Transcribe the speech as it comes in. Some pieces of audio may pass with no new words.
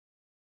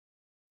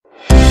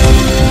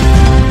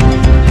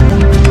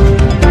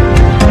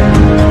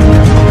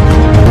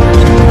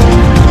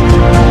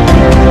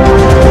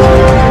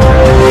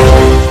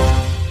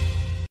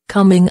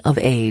Coming of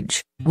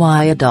age: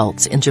 why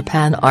adults in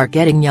Japan are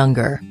getting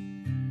younger.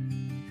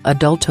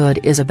 Adulthood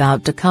is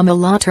about to come a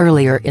lot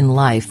earlier in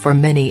life for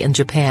many in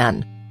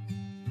Japan.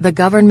 The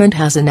government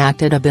has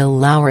enacted a bill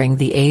lowering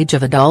the age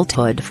of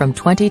adulthood from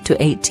 20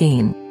 to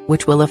 18,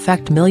 which will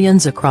affect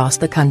millions across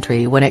the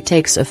country when it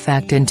takes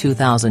effect in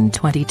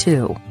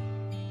 2022.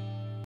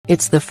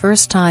 It's the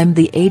first time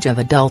the age of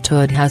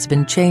adulthood has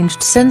been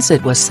changed since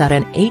it was set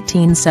in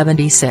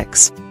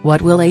 1876.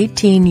 What will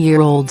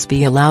 18-year-olds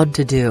be allowed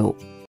to do?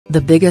 The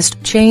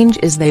biggest change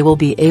is they will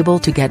be able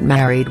to get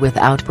married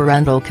without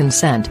parental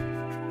consent.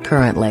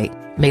 Currently,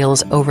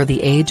 males over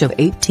the age of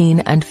 18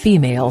 and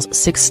females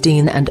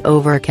 16 and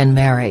over can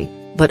marry,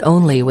 but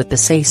only with the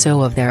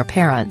say-so of their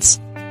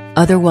parents.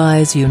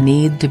 Otherwise you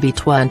need to be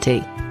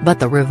 20, but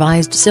the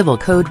revised civil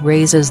code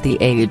raises the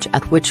age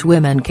at which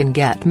women can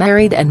get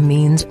married and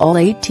means all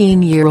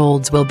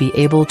 18-year-olds will be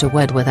able to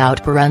wed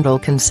without parental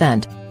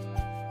consent.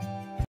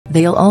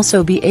 They'll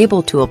also be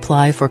able to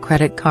apply for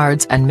credit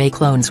cards and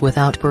make loans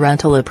without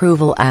parental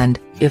approval and,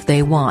 if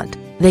they want,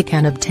 they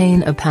can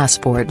obtain a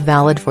passport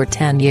valid for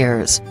 10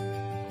 years.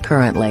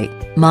 Currently,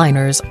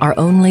 minors are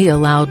only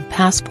allowed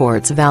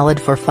passports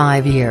valid for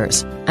 5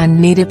 years,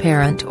 and need a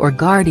parent or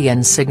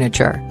guardian's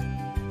signature.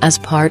 As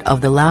part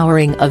of the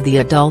lowering of the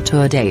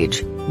adulthood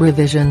age,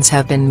 revisions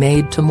have been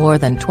made to more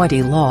than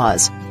 20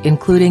 laws,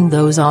 including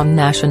those on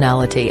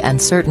nationality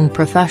and certain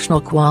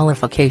professional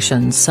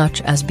qualifications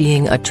such as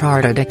being a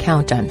chartered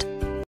accountant.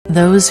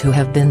 Those who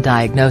have been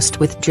diagnosed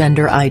with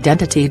gender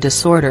identity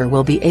disorder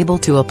will be able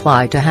to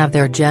apply to have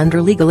their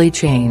gender legally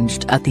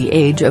changed at the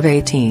age of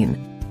 18.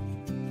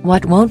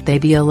 What won't they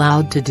be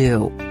allowed to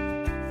do?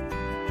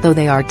 Though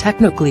they are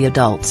technically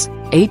adults,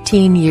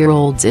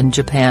 18-year-olds in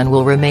Japan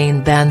will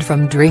remain banned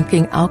from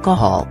drinking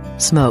alcohol,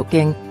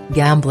 smoking,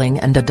 gambling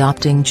and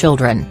adopting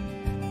children.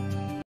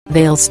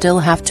 They'll still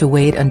have to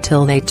wait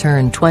until they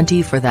turn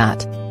 20 for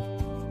that.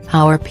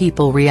 How are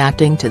people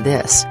reacting to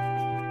this?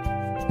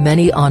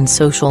 Many on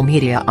social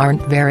media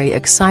aren't very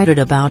excited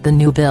about the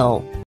new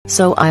bill.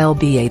 So I'll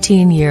be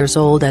 18 years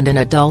old and an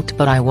adult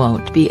but I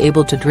won't be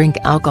able to drink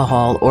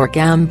alcohol or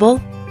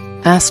gamble?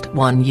 Asked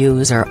one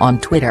user on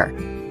Twitter.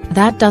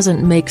 That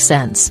doesn't make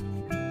sense.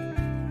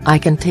 I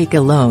can take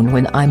a loan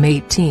when I'm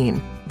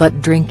 18,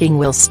 but drinking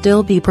will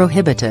still be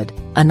prohibited,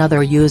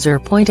 another user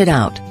pointed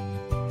out.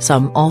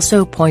 Some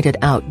also pointed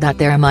out that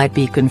there might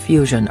be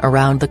confusion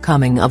around the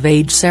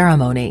coming-of-age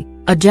ceremony,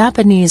 a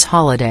Japanese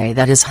holiday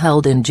that is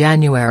held in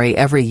January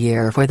every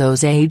year for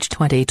those aged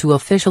 20 to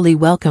officially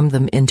welcome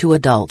them into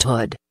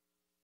adulthood.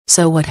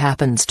 So what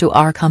happens to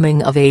our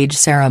coming-of-age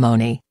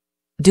ceremony?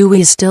 Do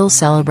we still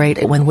celebrate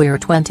it when we're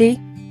 20?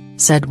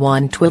 Said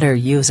one Twitter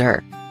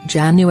user.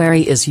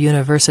 January is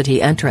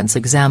university entrance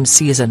exam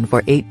season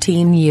for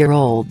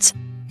 18-year-olds.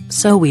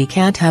 So we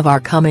can't have our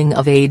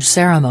coming-of-age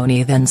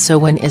ceremony then, so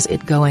when is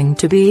it going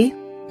to be?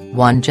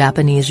 One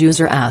Japanese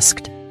user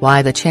asked,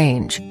 why the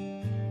change?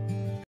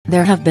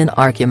 There have been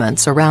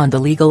arguments around the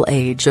legal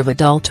age of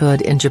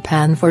adulthood in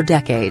Japan for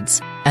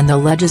decades, and the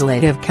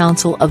Legislative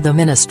Council of the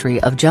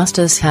Ministry of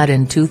Justice had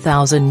in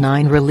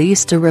 2009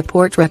 released a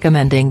report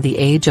recommending the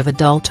age of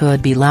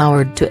adulthood be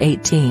lowered to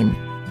 18.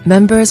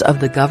 Members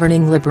of the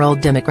governing Liberal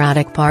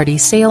Democratic Party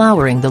say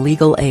lowering the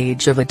legal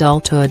age of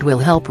adulthood will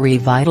help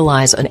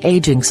revitalize an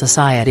aging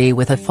society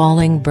with a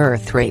falling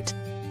birth rate.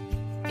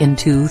 In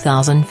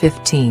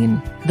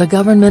 2015, the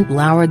government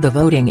lowered the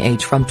voting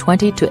age from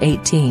 20 to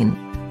 18.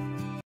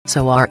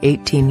 So are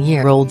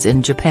 18-year-olds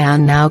in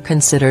Japan now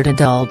considered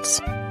adults?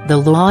 The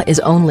law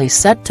is only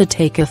set to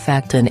take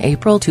effect in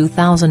April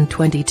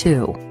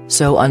 2022,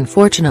 so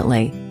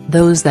unfortunately,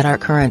 those that are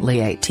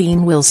currently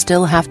 18 will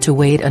still have to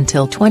wait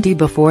until 20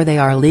 before they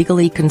are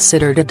legally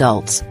considered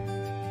adults.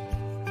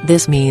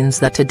 This means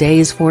that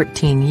today's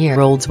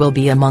 14-year-olds will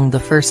be among the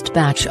first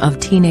batch of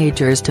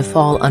teenagers to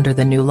fall under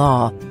the new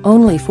law,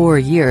 only 4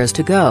 years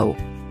to go.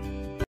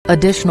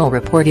 Additional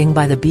reporting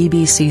by the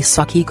BBC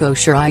Sakiko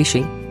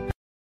Shiraishi.